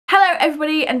Hello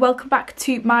everybody and welcome back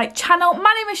to my channel.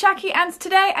 My name is Shaki and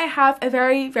today I have a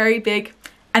very big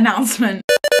announcement.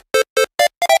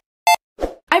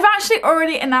 I've actually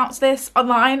already announced this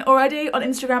online already on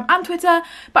Instagram and Twitter,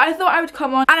 but I thought I would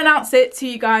come on and announce it to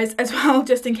you guys as well,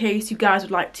 just in case you guys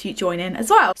would like to join in as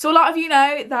well. So a lot of you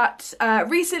know that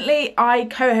recently I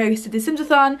co-hosted the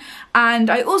FilmAthon, and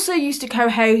I also used to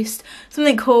co-host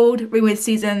something called Read With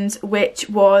Seasons, which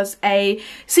was a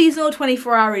seasonal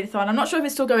 24-hour readathon. I'm not sure if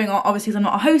it's still going on, obviously I'm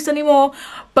not a host anymore,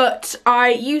 but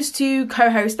I used to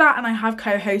co-host that, and I have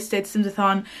co-hosted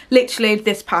FilmAthon literally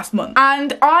this past month.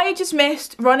 And I just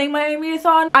missed running my own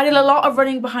readathon. I did a lot of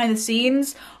running behind the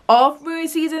scenes of Read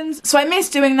With Seasons, so I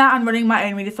missed doing that and running my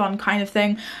own readathon kind of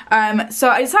thing. So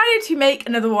I decided to make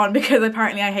another one because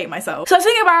apparently I hate myself. So I was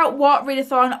thinking about what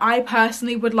readathon I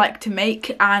personally would like to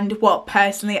make and what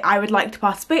personally I would like to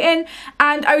participate in,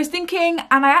 and I was thinking,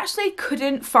 and I actually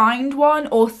couldn't find one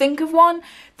or think of one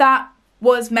that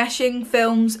was meshing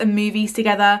films and movies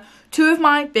together, two of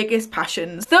my biggest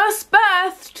passions, thus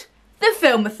birthed the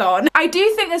FilmAthon. I do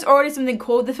think there's already something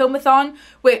called the FilmAthon,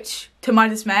 which to my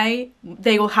dismay,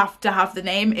 they will have to have the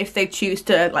name if they choose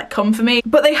to like come for me,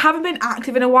 but they haven't been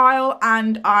active in a while,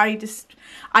 and I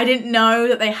didn't know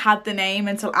that they had the name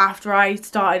until after I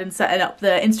started and setting up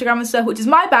the Instagram and stuff, which is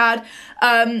my bad.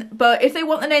 But if they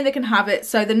want the name, they can have it.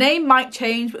 So the name might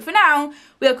change, but for now,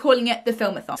 we are calling it the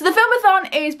FilmAthon. So the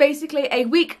FilmAthon is basically a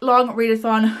week-long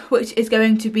readathon, which is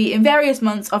going to be in various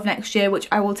months of next year, which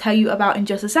I will tell you about in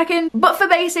just a second. But for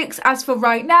basics, as for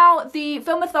right now, the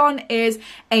FilmAthon is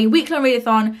a week-long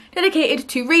readathon dedicated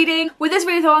to reading. With this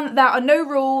readathon, there are no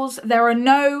rules, there are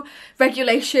no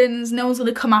regulations, no one's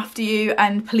going to come after you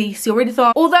and police your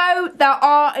readathon. Although there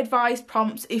are advised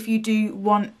prompts if you do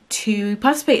want to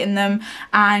participate in them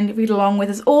and read along with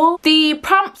us all. The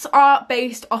prompts are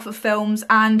based off of films,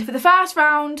 and for the first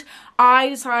round I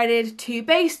decided to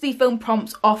base the film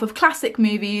prompts off of classic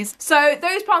movies. So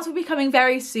those prompts will be coming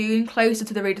very soon, closer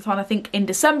to the readathon. I think in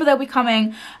December they'll be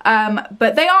coming,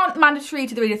 but they aren't mandatory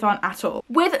to the readathon at all.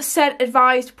 With said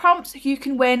advised prompts, you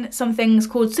can win some things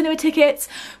called cinema tickets,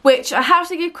 which I have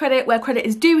to give credit where credit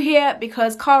is due here,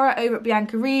 because Cara over at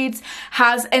Bianca Reads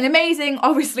has an amazing,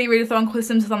 obviously, readathon called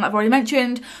the FilmAthon that I've already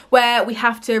mentioned, where we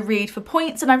have to read for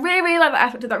points, and I really like that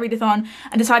aspect of that readathon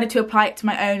and decided to apply it to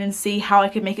my own and see how I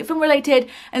could make it film related.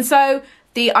 And so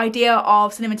the idea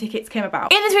of cinema tickets came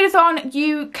about. In this readathon,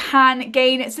 you can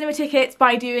gain cinema tickets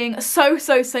by doing so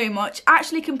much.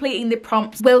 Actually completing the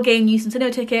prompts will gain you some cinema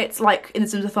tickets. Like in the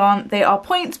FilmAthon, they are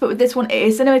points, but with this one, it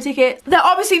is cinema tickets. They're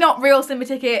obviously not real cinema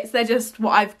tickets, they're just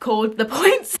what I've called the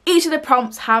points. Each of the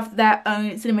prompts have their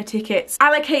own cinema tickets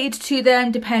allocated to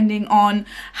them depending on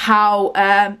how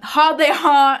hard they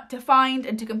are to find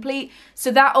and to complete. So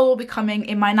that all will be coming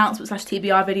in my announcement /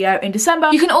 TBR video in December.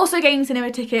 You can also gain cinema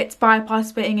tickets by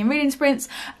participating in reading sprints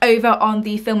over on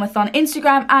the FilmAthon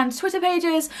Instagram and Twitter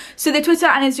pages. So the Twitter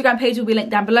and Instagram page will be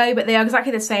linked down below, but they are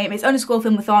exactly the same. It's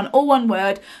 _FilmAthon, all one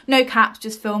word, no caps,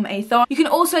 just FilmAthon. You can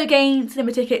also gain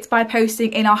cinema tickets by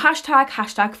posting in our hashtag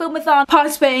FilmAthon,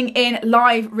 participating in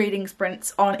live reading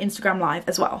sprints on Instagram Live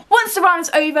as well. Once the round is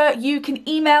over, you can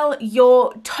email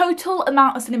your total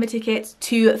amount of cinema tickets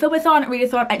to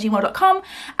filmathonreadathon@gmail.com,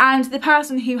 and the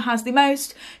person who has the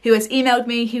most, who has emailed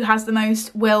me, who has the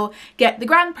most, will get the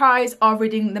grand prize of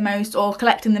reading the most or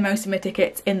collecting the most cinema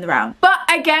tickets in the round. But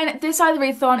again, this side of the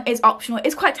readathon is optional.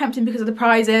 It's quite tempting because of the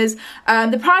prizes.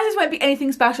 The prizes won't be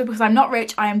anything special because I'm not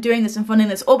rich. I am doing this and funding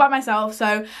this all by myself,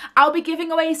 so I'll be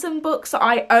giving away some books that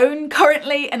I own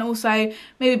currently, and also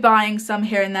maybe buying some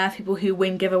here and there for people who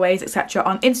win giveaways, etc.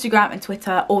 on Instagram and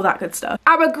Twitter, all that good stuff.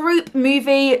 Our group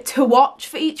movie to watch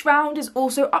for each round is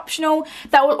also optional.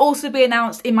 That will also be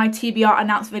announced in my TBR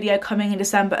announcement video coming in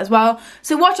December as well,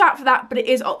 so watch out for that, but it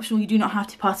is optional. You do not have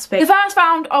to participate. The first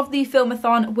round of the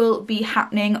FilmAthon will be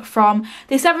happening from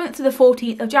the 7th to the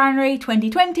 14th of January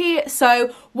 2020,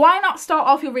 so why not start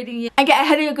off your reading year and get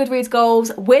ahead of your Goodreads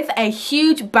goals with a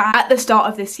huge bang at the start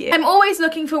of this year. I'm always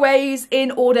looking for ways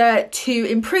in order to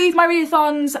improve my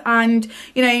readathons and,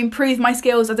 you know, improve my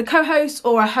skills as a co-host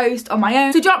or a host on my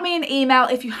own. So drop me an email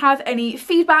if you have any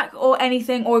feedback or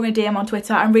anything, or even a DM on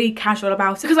Twitter. I'm really casual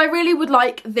about it because I really would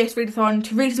like this readathon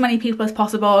to reach as many people as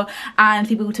possible and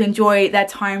people to enjoy their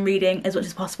time reading as much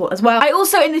as possible as well. I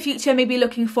also in the future may be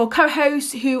looking for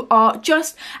co-hosts who are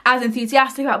just as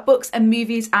enthusiastic about books and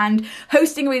movies and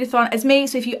hosting a readathon as me,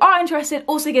 so if you are interested,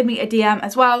 also give me a DM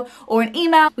as well or an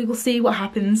email. We will see what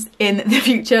happens in the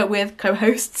future with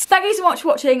co-hosts. Thank you so much for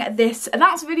watching this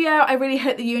announcement video. I really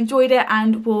hope that you enjoyed it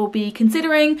and will be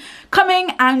considering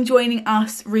coming and joining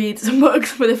us read some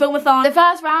books for the FilmAthon. The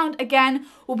first round again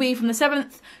will be from the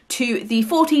 7th to the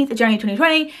 14th of January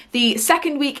 2020, the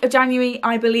second week of January,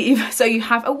 I believe. So you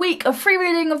have a week of free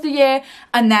reading of the year,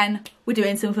 and then we're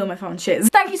doing some FilmAthon shiz.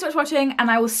 Thank you so much for watching,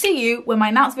 and I will see you when my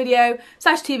announced video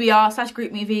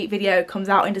 /TBR/group movie video comes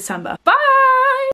out in December. Bye!